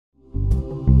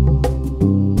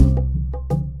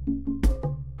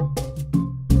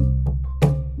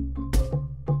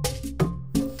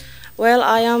Well,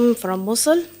 I am from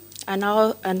Mosul, a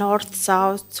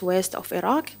north-southwest of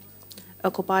Iraq,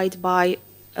 occupied by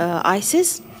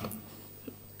ISIS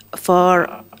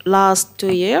for last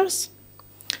 2 years.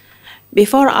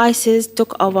 Before ISIS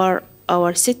took over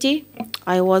our city,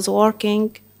 I was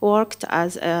worked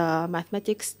as a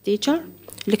mathematics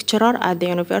lecturer at the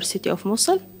University of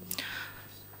Mosul.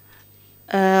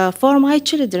 For my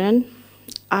children,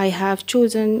 I have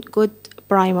chosen good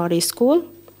primary school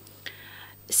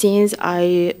since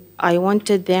I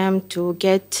wanted them to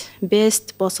get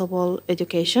best possible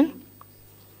education.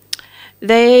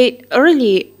 They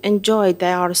really enjoyed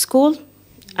their school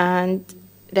and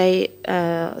they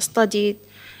studied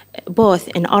both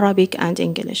in Arabic and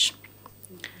English.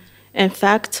 In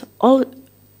fact, all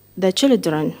the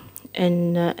children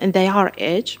in their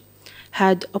age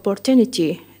had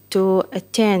opportunity to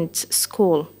attend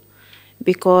school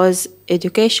because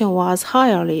education was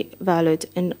highly valued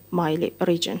in my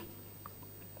region.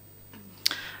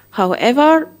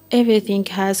 However, everything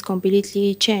has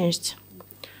completely changed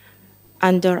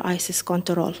under ISIS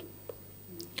control.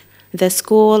 The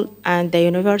school and the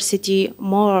university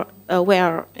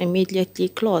were immediately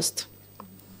closed.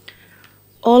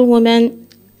 All women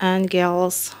and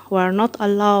girls were not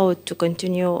allowed to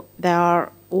continue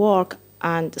their work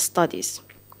and studies.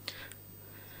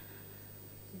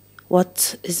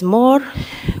 What is more,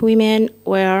 women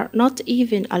were not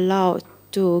even allowed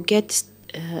to get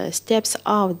steps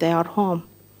out their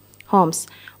homes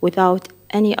without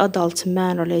any adult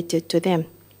man related to them.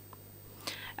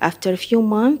 After a few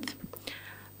months,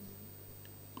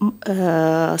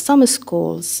 some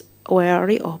schools were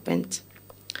reopened,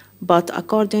 but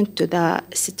according to the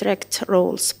strict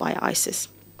rules by ISIS.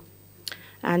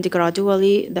 And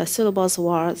gradually, the syllabus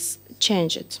was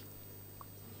changed.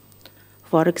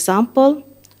 For example,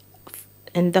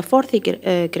 in the fourth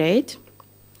grade,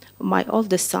 my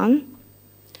oldest son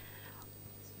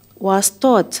was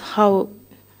taught how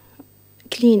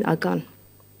clean a gun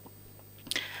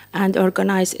and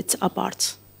organize its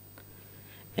parts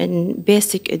in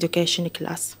basic education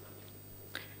class.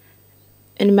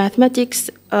 In mathematics,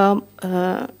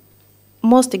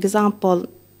 most examples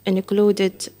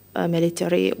included a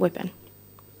military weapon.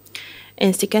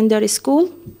 In secondary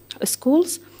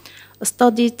schools,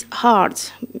 studied hard.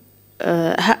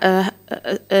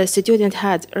 Students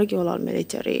had regular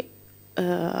military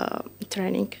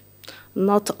training,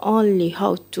 not only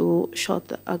how to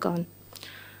shoot a gun,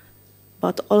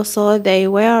 but also they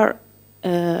were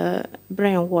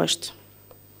brainwashed.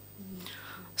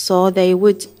 So they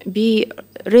would be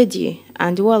ready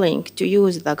and willing to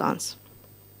use the guns.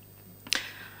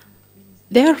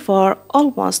 Therefore,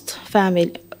 almost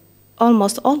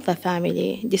all the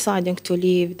family deciding to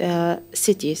leave the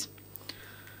cities.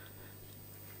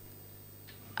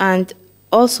 And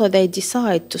also they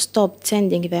decide to stop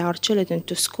sending their children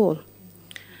to school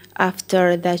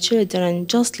after the children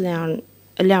just learned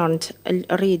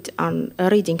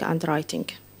reading and writing.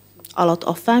 A lot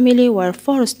of family were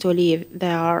forced to leave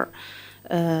their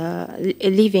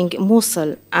leaving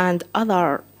Mosul and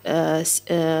other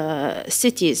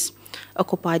cities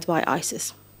occupied by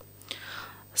ISIS.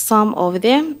 Some of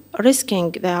them,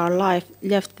 risking their life,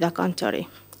 left the country,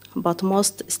 but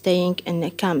most staying in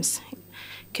camps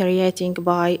created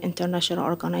by international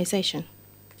organizations.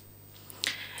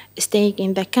 Staying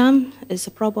in the camp is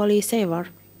probably safer.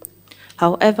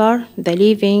 However, the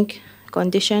living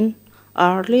conditions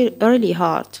are really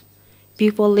hard.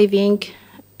 People living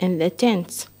in the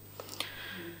tents.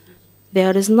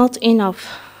 There is not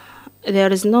enough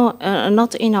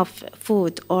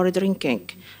food or drinking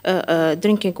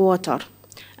water,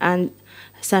 and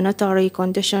sanitary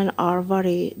conditions are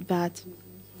very bad.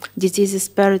 Diseases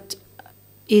spread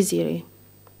easily.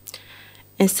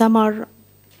 In summer,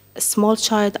 small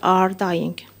children are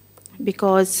dying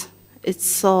because it's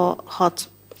so hot,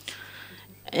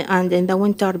 and in the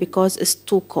winter because it's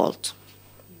too cold.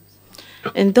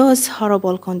 In those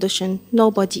horrible conditions,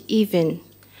 nobody even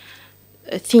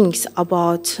thinks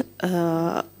about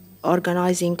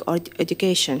organizing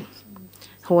education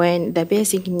when the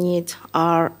basic needs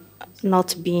are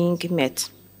not being met.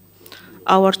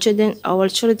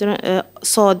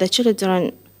 So the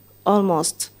children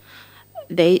almost,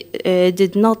 they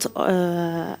did not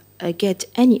get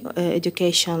any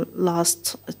education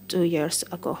last 2 years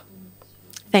ago.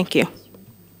 Thank you.